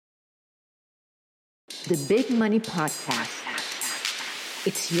the Big Money Podcast.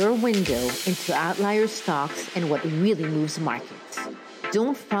 It's your window into outlier stocks and what really moves markets.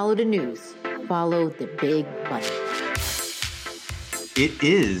 Don't follow the news. Follow the Big Money. It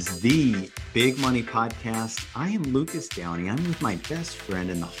is the Big Money Podcast. I am Lucas Downey. I'm with my best friend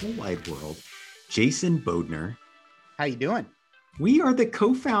in the whole wide world, Jason Bodner. How you doing? We are the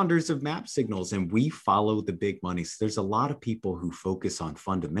co-founders of Map Signals, and we follow the big money. So there's a lot of people who focus on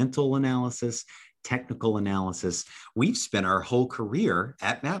fundamental analysis, technical analysis. We've spent our whole career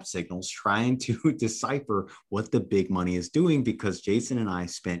at Map Signals trying to decipher what the big money is doing, because Jason and I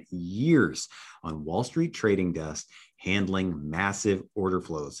spent years on Wall Street trading desk handling massive order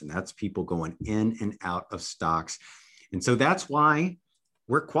flows. And that's people going in and out of stocks. And so that's why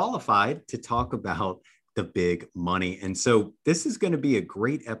we're qualified to talk about the big money. And so this is going to be a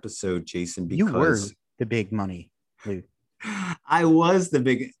great episode, Jason, because you were the big money, Luke. I was the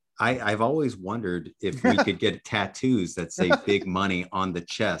big. I've always wondered if we could get tattoos that say big money on the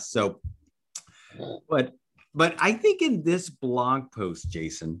chest. So, but I think in this blog post,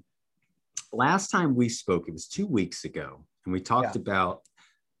 Jason, last time we spoke, it was 2 weeks ago, and we talked about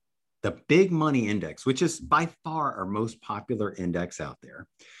the big money index, which is by far our most popular index out there,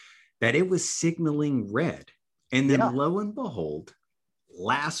 that it was signaling red. And then lo and behold,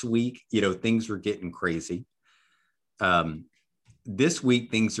 last week, things were getting crazy. This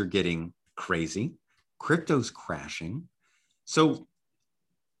week, things are getting crazy. Crypto's crashing. So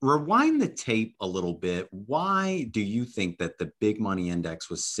rewind the tape a little bit. Why do you think that the big money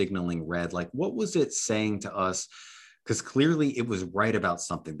index was signaling red? Like, what was it saying to us? Because clearly it was right about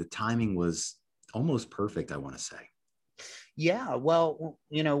something. The timing was almost perfect, I want to say. Yeah, well,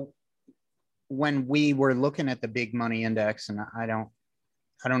 when we were looking at the big money index, and I don't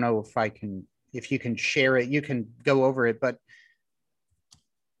know if you can share it, you can go over it, but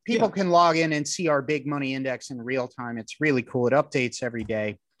people can log in and see our big money index in real time. It's really cool. It updates every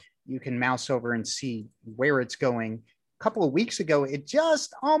day. You can mouse over and see where it's going. A couple of weeks ago, it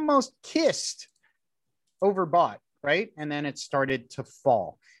just almost kissed overbought, right? And then it started to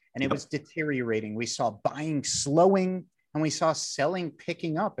fall and it was deteriorating. We saw buying slowing and we saw selling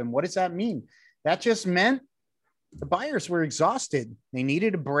picking up. And what does that mean? That just meant the buyers were exhausted. They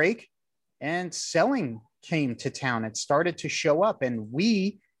needed a break and selling came to town. It started to show up, and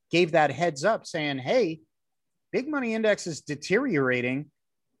we gave that heads up saying, hey, big money index is deteriorating.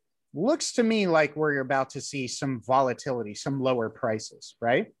 Looks to me like we're about to see some volatility, some lower prices,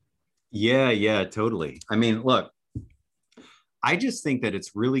 right? Yeah, totally. I mean, look, I just think that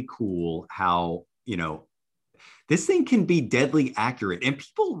it's really cool how, this thing can be deadly accurate, and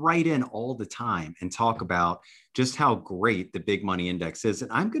people write in all the time and talk about just how great the big money index is. And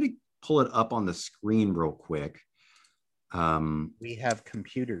I'm going to pull it up on the screen real quick. We have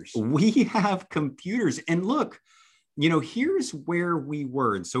computers. And look, here's where we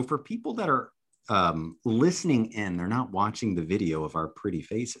were. And so for people that are listening in, they're not watching the video of our pretty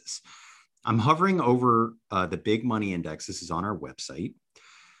faces. I'm hovering over the big money index. This is on our website.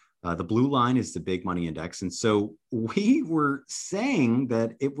 The blue line is the big money index. And so we were saying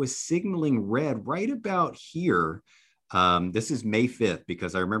that it was signaling red right about here. This is May 5th,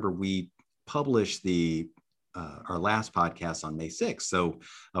 because I remember we published our last podcast on May 6th. So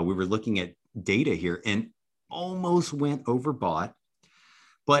we were looking at data here and almost went overbought,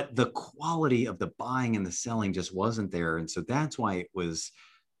 but the quality of the buying and the selling just wasn't there. And so that's why it was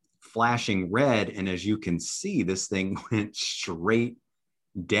flashing red. And as you can see, this thing went straight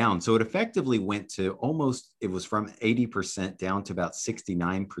down. So it effectively went to it was from 80% down to about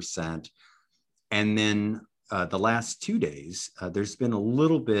 69%. And then the last 2 days, there's been a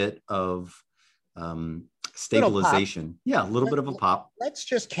little bit of stabilization. A little bit of a pop. Let's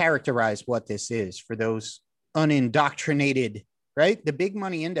just characterize what this is for those unindoctrinated, right? The big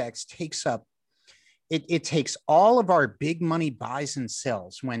money index takes up, it takes all of our big money buys and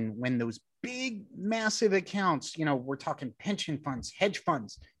sells when those big, massive accounts, we're talking pension funds, hedge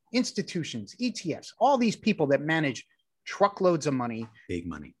funds, institutions, ETFs, all these people that manage truckloads of money, big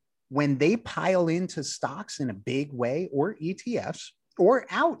money. When they pile into stocks in a big way, or ETFs, or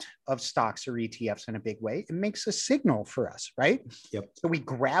out of stocks or ETFs in a big way, it makes a signal for us, right? Yep. So we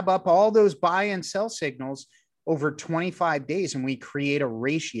grab up all those buy and sell signals over 25 days, and we create a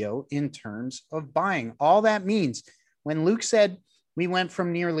ratio in terms of buying. All that means, when Luke said we went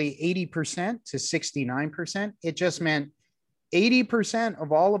from nearly 80% to 69%, it just meant 80%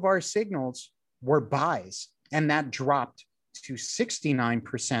 of all of our signals were buys, and that dropped to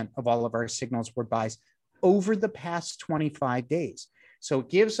 69% of all of our signals were buys over the past 25 days. So it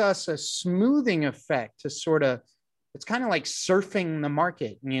gives us a smoothing effect to sort of it's kind of like surfing the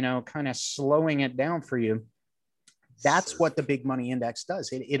market, kind of slowing it down for you. That's what the big money index does.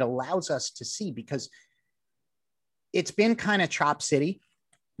 It allows us to see, because it's been kind of chop city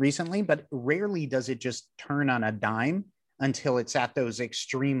recently, but rarely does it just turn on a dime until it's at those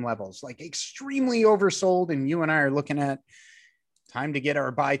extreme levels, like extremely oversold. And you and I are looking at time to get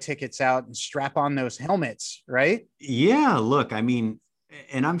our buy tickets out and strap on those helmets, right? Yeah, look, I mean,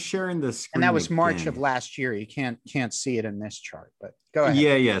 and I'm sharing the screen. And that was March again. of last year. You can't see it in this chart, but go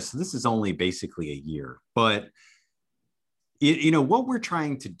ahead. Yeah. So this is only basically a year, but what we're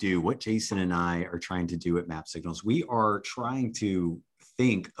trying to do, what Jason and I are trying to do at Map Signals, we are trying to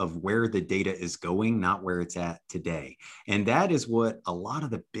think of where the data is going, not where it's at today. And that is what a lot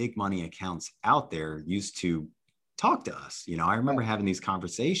of the big money accounts out there used to talk to us. I remember having these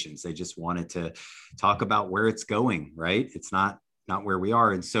conversations. They just wanted to talk about where it's going, right? It's not where we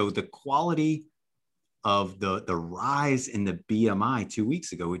are. And so the quality of the rise in the BMI 2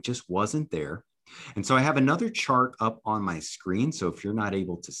 weeks ago, it just wasn't there. And so I have another chart up on my screen. So if you're not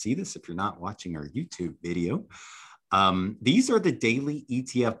able to see this, if you're not watching our YouTube video, these are the daily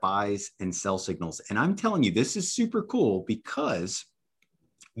ETF buys and sell signals. And I'm telling you, this is super cool because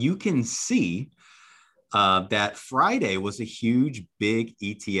you can see that Friday was a huge, big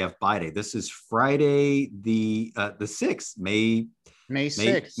ETF buy day. This is Friday, the 6th, May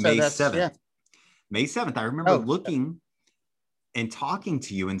 6th. May 7th. Yeah. May 7th. I remember looking and talking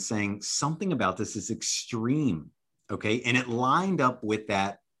to you and saying something about this is extreme. Okay. And it lined up with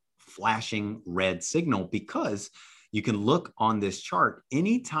that flashing red signal, because you can look on this chart.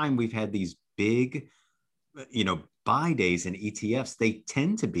 Anytime we've had these big, buy days in ETFs, they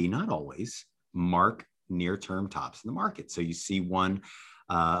tend to be, not always, mark near-term tops in the market. So you see one,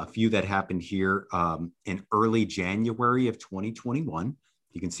 a few that happened here in early January of 2021.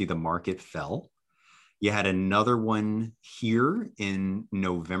 You can see the market fell. You had another one here in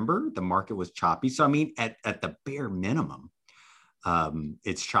November. The market was choppy. So, I mean, at the bare minimum,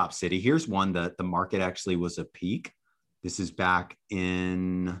 it's chop city. Here's one that the market actually was a peak. This is back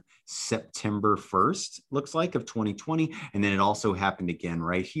in September 1st, looks like, of 2020. And then it also happened again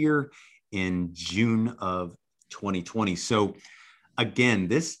right here in June of 2020. So again,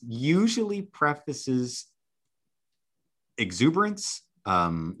 this usually prefaces exuberance,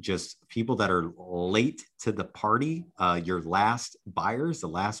 just people that are late to the party, your last buyers, the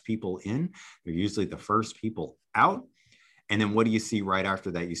last people in, they're usually the first people out. And then what do you see right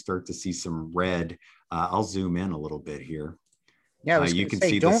after that? You start to see some red. I'll zoom in a little bit here. Yeah, you can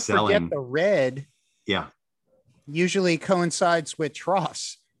see the selling. Don't forget the red. Yeah, usually coincides with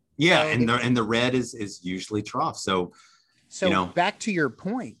troughs. Yeah, so, and the red is usually trough. So back to your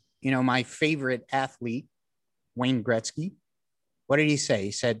point, my favorite athlete, Wayne Gretzky, what did he say?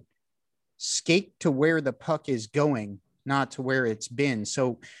 He said, skate to where the puck is going, not to where it's been.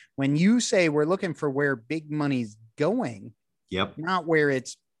 So when you say we're looking for where big money's going, yep, not where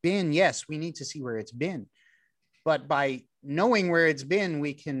it's been, yes, we need to see where it's been. But by knowing where it's been,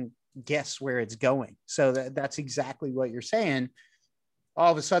 we can guess where it's going. So that's exactly what you're saying.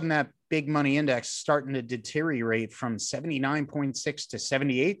 All of a sudden, that big money index starting to deteriorate from 79.6 to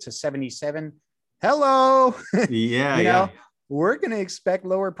 78 to 77. Hello. Yeah. We're going to expect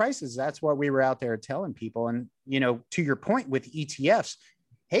lower prices. That's what we were out there telling people. And, to your point with ETFs,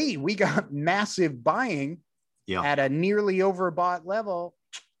 hey, we got massive buying at a nearly overbought level.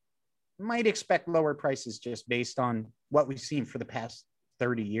 Might expect lower prices just based on what we've seen for the past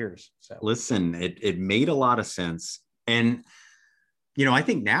 30 years. So listen, it made a lot of sense. And I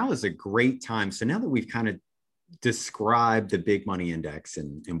think now is a great time. So now that we've kind of described the big money index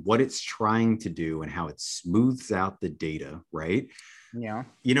and what it's trying to do and how it smooths out the data, right? Yeah.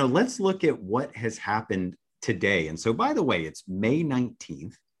 Let's look at what has happened today. And so, by the way, it's May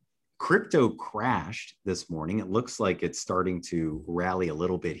 19th. Crypto crashed this morning. It looks like it's starting to rally a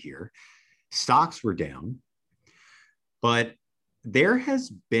little bit here. Stocks were down, but there has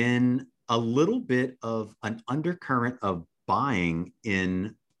been a little bit of an undercurrent of buying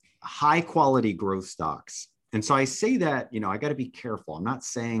in high quality growth stocks. And so I say that, I got to be careful. I'm not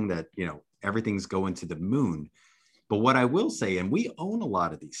saying that, everything's going to the moon, but what I will say, and we own a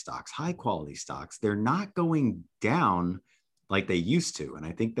lot of these stocks, high quality stocks, they're not going down like they used to. And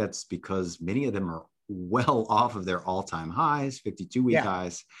I think that's because many of them are well off of their all-time highs, 52-week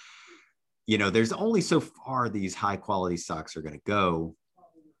highs. There's only so far these high quality stocks are going to go,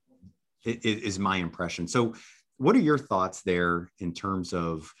 is my impression. So what are your thoughts there in terms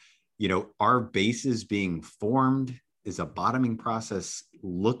of, our bases being formed? Is a bottoming process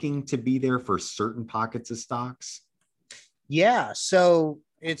looking to be there for certain pockets of stocks? Yeah. So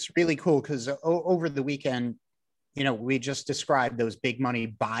it's really cool because over the weekend, we just described those big money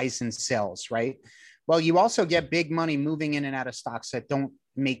buys and sells, right? Well, you also get big money moving in and out of stocks that don't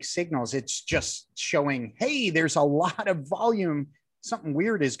make signals. It's just showing, hey, there's a lot of volume. Something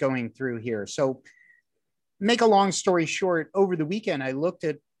weird is going through here. So make a long story short, over the weekend, I looked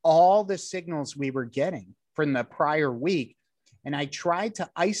at all the signals we were getting from the prior week, and I tried to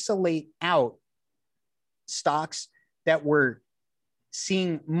isolate out stocks that were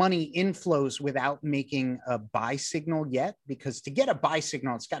seeing money inflows without making a buy signal yet, because to get a buy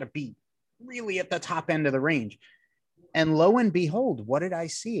signal, it's got to be really at the top end of the range. And lo and behold, what did I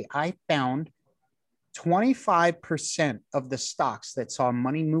see? I found 25% of the stocks that saw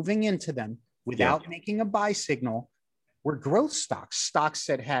money moving into them without making a buy signal were growth stocks, stocks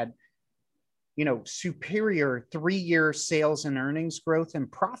that had, superior 3-year sales and earnings growth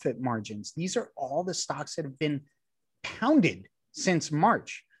and profit margins. These are all the stocks that have been pounded since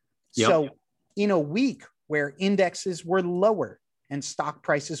March. So in a week where indexes were lower and stock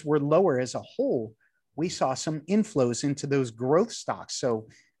prices were lower as a whole, we saw some inflows into those growth stocks. So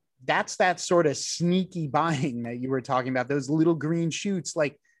that's that sort of sneaky buying that you were talking about, those little green shoots.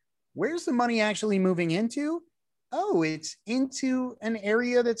 Like, where's the money actually moving into? Oh, it's into an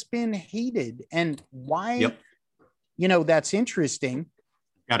area that's been hated. And why, that's interesting.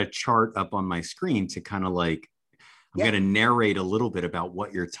 Got a chart up on my screen to kind of like, I'm going to narrate a little bit about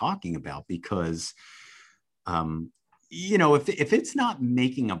what you're talking about, because, if it's not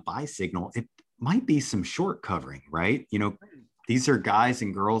making a buy signal, it might be some short covering, right? These are guys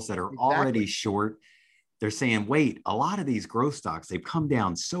and girls that are already short. They're saying, wait, a lot of these growth stocks, they've come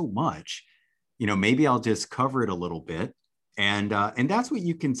down so much, maybe I'll just cover it a little bit. And that's what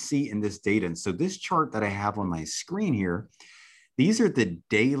you can see in this data. And so this chart that I have on my screen here, these are the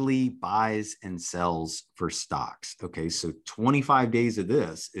daily buys and sells for stocks. Okay. So 25 days of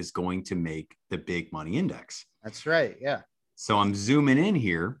this is going to make the big money index. That's right. Yeah. So I'm zooming in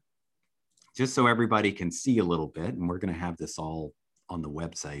here just so everybody can see a little bit. And we're going to have this all on the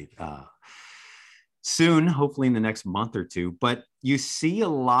website soon, hopefully in the next month or two. But you see a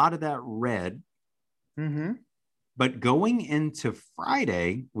lot of that red. Mm-hmm. But going into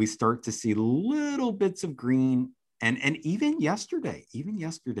Friday, we start to see little bits of green. And even yesterday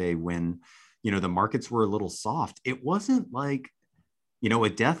when, the markets were a little soft, it wasn't like, a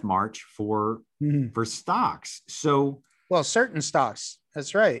death march for stocks. So, well, certain stocks.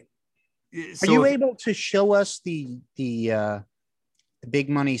 That's right. So are you able to show us the big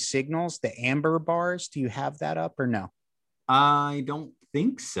money signals, the amber bars? Do you have that up or no? I don't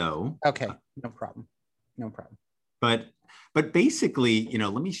think so. Okay. No problem. But basically,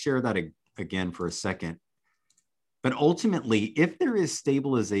 let me share that again for a second. But ultimately, if there is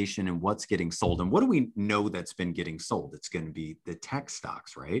stabilization in what's getting sold, and what do we know that's been getting sold? It's going to be the tech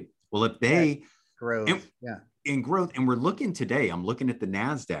stocks, right? Well, if they growth, in growth, and we're looking today, I'm looking at the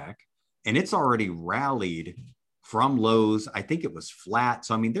NASDAQ, and it's already rallied from lows. I think it was flat.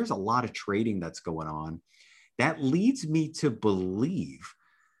 So, I mean, there's a lot of trading that's going on. That leads me to believe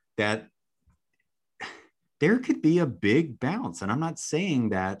that there could be a big bounce. And I'm not saying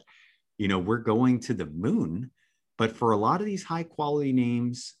that, we're going to the moon. But for a lot of these high quality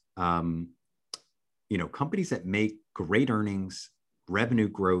names, companies that make great earnings, revenue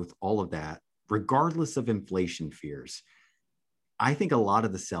growth, all of that, regardless of inflation fears, I think a lot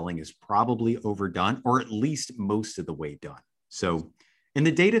of the selling is probably overdone, or at least most of the way done. So, and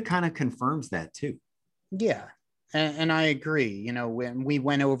the data kind of confirms that too. Yeah. And I agree. When we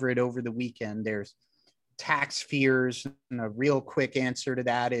went over it over the weekend, there's tax fears. And a real quick answer to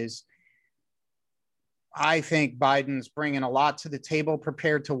that is, I think Biden's bringing a lot to the table,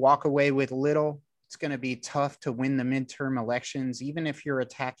 prepared to walk away with little. It's going to be tough to win the midterm elections, even if you're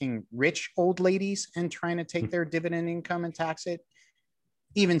attacking rich old ladies and trying to take their dividend income and tax it.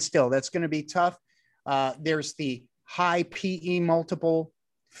 Even still, that's going to be tough. There's the high PE multiple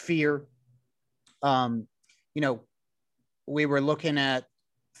fear. We were looking at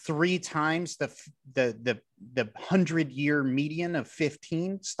 3 times the 100-year median of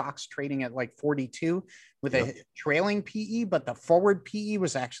 15, stocks trading at like 42 with a trailing PE, but the forward PE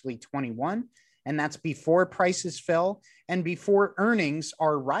was actually 21. And that's before prices fell and before earnings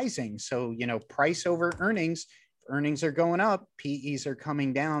are rising. So, price over earnings are going up, PEs are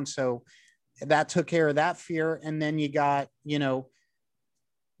coming down. So that took care of that fear. And then you got,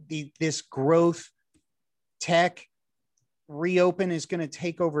 this growth tech reopen is going to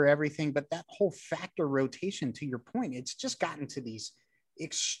take over everything. But that whole factor rotation, to your point, it's just gotten to these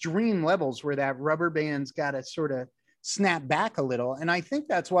extreme levels where that rubber band's got to sort of snap back a little. And I think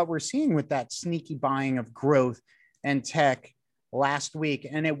that's what we're seeing with that sneaky buying of growth and tech last week.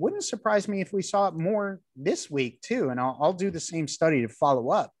 And it wouldn't surprise me if we saw it more this week too. And I'll do the same study to follow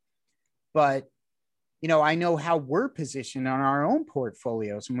up. But, you know, I know how we're positioned on our own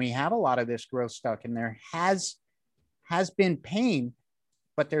portfolios, and we have a lot of this growth stock, and there has been pain,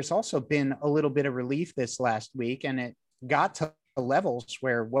 but there's also been a little bit of relief this last week. And it got to levels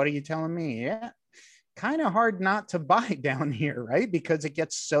where, what are you telling me? Yeah, kind of hard not to buy down here, right? Because it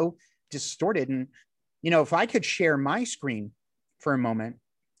gets so distorted. And, you know, if I could share my screen for a moment,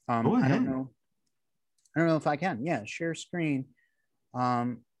 I don't know if I can. Yeah, share screen.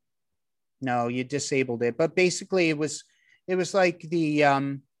 No, you disabled it. But basically it was like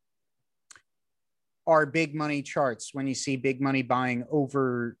the our big money charts, when you see big money buying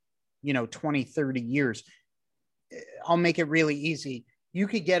over, you know, 20, 30 years. I'll make it really easy. You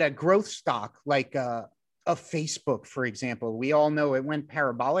could get a growth stock like a Facebook, for example. We all know it went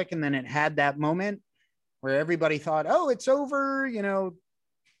parabolic, and then it had that moment where everybody thought, oh, it's over, you know,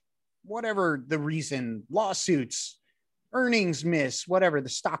 whatever the reason, lawsuits, earnings miss, whatever, the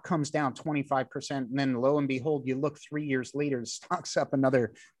stock comes down 25%. And then lo and behold, you look 3 years later, the stock's up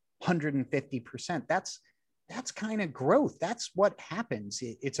another 150%. That's kind of growth. That's what happens.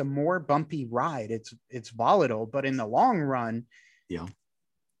 It's a more bumpy ride. It's volatile, but in the long run, yeah,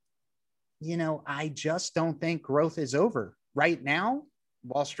 you know, I just don't think growth is over right now.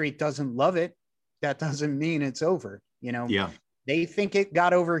 Wall Street doesn't love it. That doesn't mean it's over. You know, yeah, they think it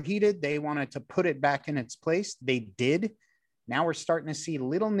got overheated. They wanted to put it back in its place. They did. Now we're starting to see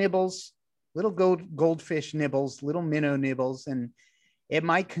little nibbles, little goldfish nibbles, little minnow nibbles, and it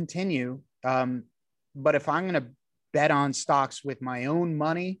might continue. But if I'm going to bet on stocks with my own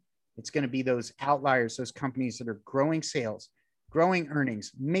money, it's going to be those outliers, those companies that are growing sales, growing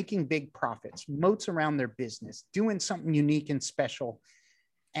earnings, making big profits, moats around their business, doing something unique and special.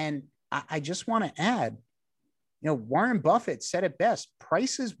 And I just want to add, you know, Warren Buffett said it best: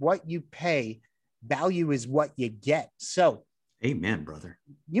 price is what you pay, value is what you get. So, amen, brother.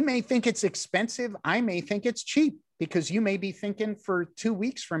 You may think it's expensive. I may think it's cheap, because you may be thinking for 2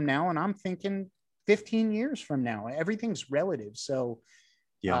 weeks from now, and I'm thinking 15 years from now. Everything's relative. So,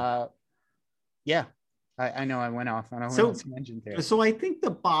 yeah, I know I went off on a tangent there. So I think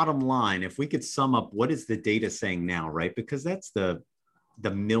the bottom line, if we could sum up, what is the data saying now, right? Because that's the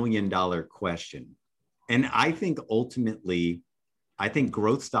 $1 million question. And I think ultimately, I think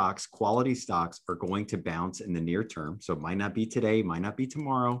growth stocks, quality stocks are going to bounce in the near term. So it might not be today, might not be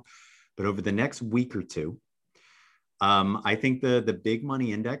tomorrow, but over the next week or two. I think the big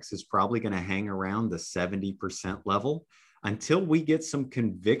money index is probably going to hang around the 70% level until we get some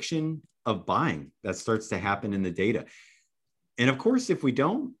conviction of buying that starts to happen in the data. And of course, if we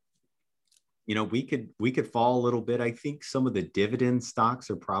don't, you know, we could fall a little bit. I think some of the dividend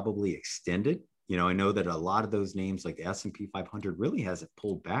stocks are probably extended. You know, I know that a lot of those names like the S&P 500 really hasn't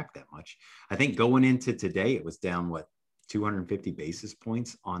pulled back that much. I think going into today, it was down, 250 basis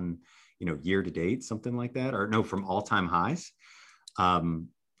points on, you know, year to date, something like that, or no, from all-time highs.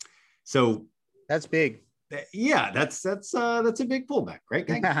 So that's big. Yeah, that's a big pullback, right?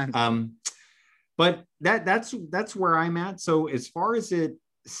 But that's where I'm at. So as far as it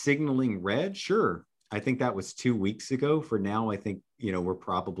signaling red, sure. I think that was 2 weeks ago. For now, I think, you know, we're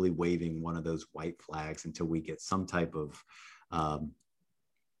probably waving one of those white flags until we get some type of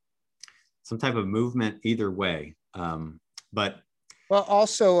movement either way. But well,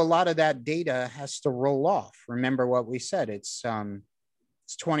 also a lot of that data has to roll off. Remember what we said, it's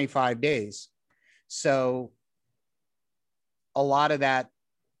 25 days. So a lot of that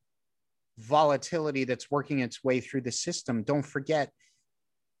volatility that's working its way through the system, don't forget,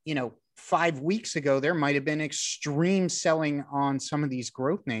 you know, 5 weeks ago, there might have been extreme selling on some of these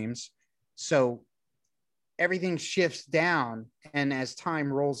growth names. So everything shifts down. And as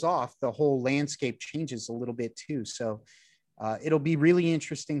time rolls off, the whole landscape changes a little bit too. So it'll be really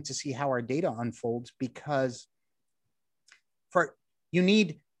interesting to see how our data unfolds, because you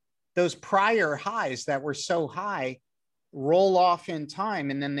need those prior highs that were so high roll off in time,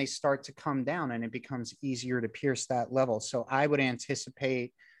 and then they start to come down, and it becomes easier to pierce that level. So I would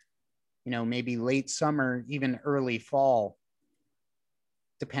anticipate, you know, maybe late summer, even early fall,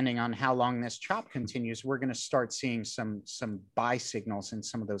 depending on how long this chop continues, we're going to start seeing some buy signals in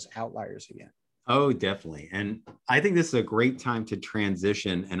some of those outliers again. Oh, definitely. And I think this is a great time to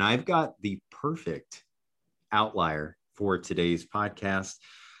transition. And I've got the perfect outlier for today's podcast,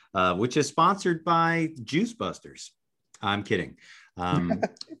 which is sponsored by Juice Busters. I'm kidding.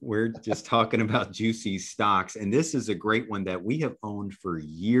 We're just talking about juicy stocks. And this is a great one that we have owned for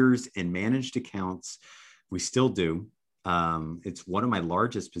years and managed accounts. We still do. It's one of my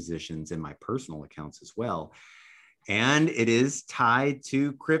largest positions in my personal accounts as well. And it is tied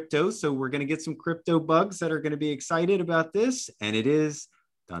to crypto. So we're going to get some crypto bugs that are going to be excited about this. And it is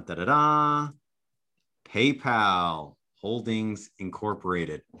PayPal Holdings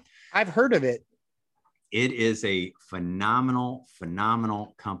Incorporated. I've heard of it. It is a phenomenal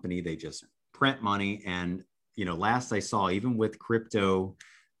company. They just print money. And, last I saw, even with crypto,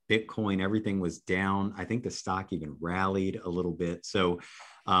 Bitcoin, everything was down. I think the stock even rallied a little bit. So,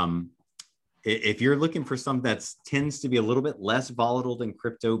 if you're looking for something that tends to be a little bit less volatile than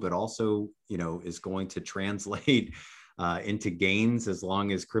crypto, but also, is going to translate into gains as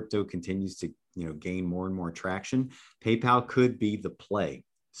long as crypto continues to, gain more and more traction, PayPal could be the play.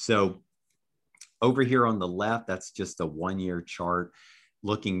 So over here on the left, that's just a 1-year chart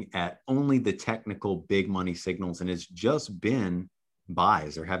looking at only the technical big money signals. And it's just been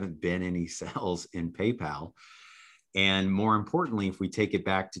buys. There haven't been any sells in PayPal. And more importantly, if we take it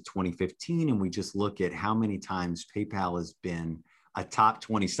back to 2015 and we just look at how many times PayPal has been a top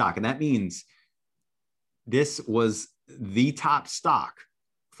 20 stock, and that means this was the top stock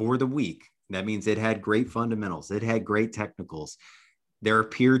for the week. That means it had great fundamentals. It had great technicals. There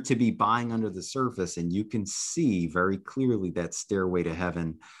appeared to be buying under the surface, and you can see very clearly that stairway to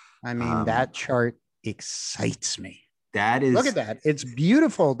heaven. I mean, that chart excites me. That is, look at that. It's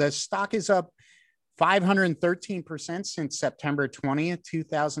beautiful. The stock is up 513% since September 20th,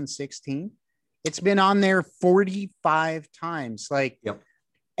 2016. It's been on there 45 times. Yep.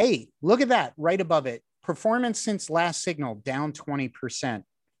 Hey, look at that right above it. Performance since last signal down 20%.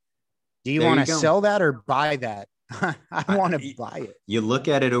 Do you want to sell that or buy that? I want to buy it. You look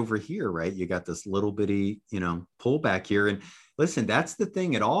at it over here, right? You got this little bitty, pullback here. And listen, that's the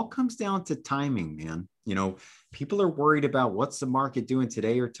thing. It all comes down to timing, man. People are worried about what's the market doing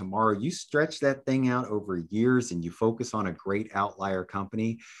today or tomorrow. You stretch that thing out over years and you focus on a great outlier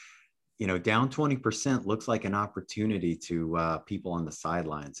company. Down 20% looks like an opportunity to people on the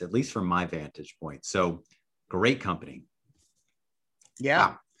sidelines, at least from my vantage point. So great company. Yeah.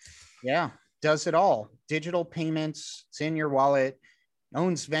 Wow. Yeah. Does it all. Digital payments. It's in your wallet.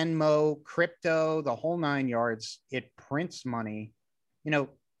 Owns Venmo, crypto, the whole 9 yards. It prints money.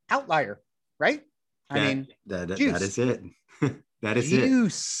 Outlier, right? That is it. That is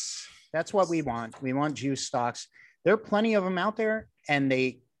juice. That's what we want. We want juice stocks. There are plenty of them out there, and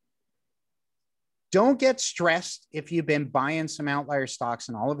they don't get stressed if you've been buying some outlier stocks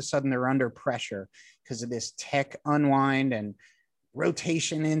and all of a sudden they're under pressure because of this tech unwind and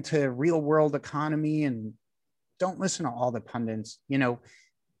rotation into real world economy. And don't listen to all the pundits. You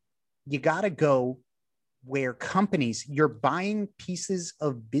got to go where companies, you're buying pieces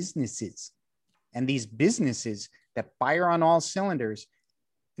of businesses, and these businesses that fire on all cylinders.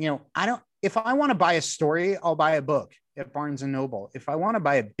 If I want to buy a story, I'll buy a book at Barnes and Noble. If I want to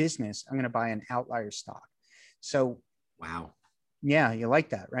buy a business, I'm going to buy an outlier stock. So, wow. Yeah. You like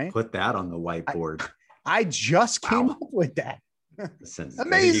that, right? Put that on the whiteboard. I just came up with that. Listen,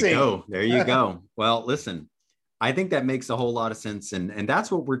 amazing. There you go. Well, listen, I think that makes a whole lot of sense. And that's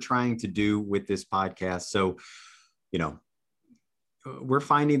what we're trying to do with this podcast. So, we're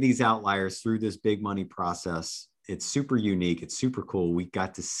finding these outliers through this big money process. It's super unique. It's super cool. We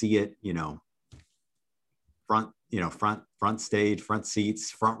got to see it, front stage, front seats,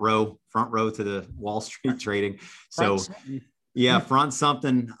 front row to the Wall Street trading. So yeah, front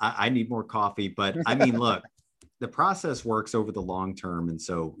something. I need more coffee, but I mean, look, the process works over the long term. And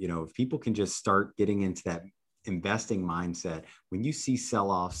so, if people can just start getting into that investing mindset, when you see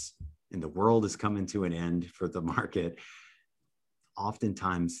sell-offs and the world is coming to an end for the market,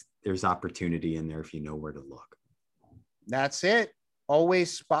 oftentimes there's opportunity in there if you know where to look. That's it.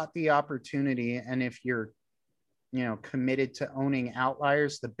 Always spot the opportunity. And if you're, committed to owning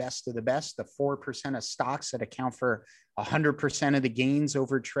outliers, the best of the best, the 4% of stocks that account for 100% of the gains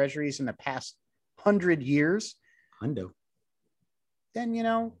over treasuries in the past 100 years,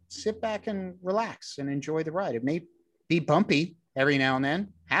 then, sit back and relax and enjoy the ride. It may be bumpy every now and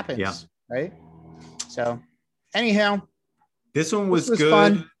then, happens, right? So anyhow, this one was good.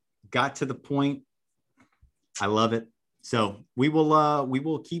 Fun. Got to the point. I love it. So we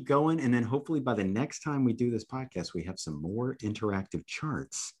will keep going. And then hopefully by the next time we do this podcast, we have some more interactive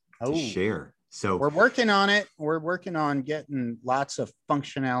charts to share. So we're working on it. We're working on getting lots of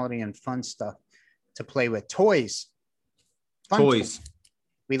functionality and fun stuff to play with. Toys. Toys.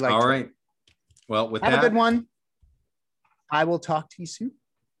 We like. All right. Well, with have that, a good one. I will talk to you soon.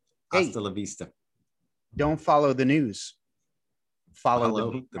 Hasta la vista. Don't follow the news.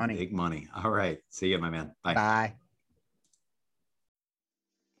 Follow the money. Big money. All right. See you, my man. Bye. Bye.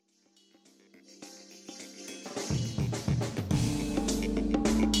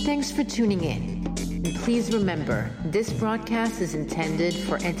 Thanks for tuning in. And please remember, this broadcast is intended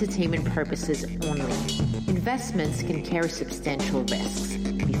for entertainment purposes only. Investments can carry substantial risks.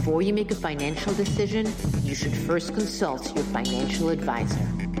 Before you make a financial decision, you should first consult your financial advisor.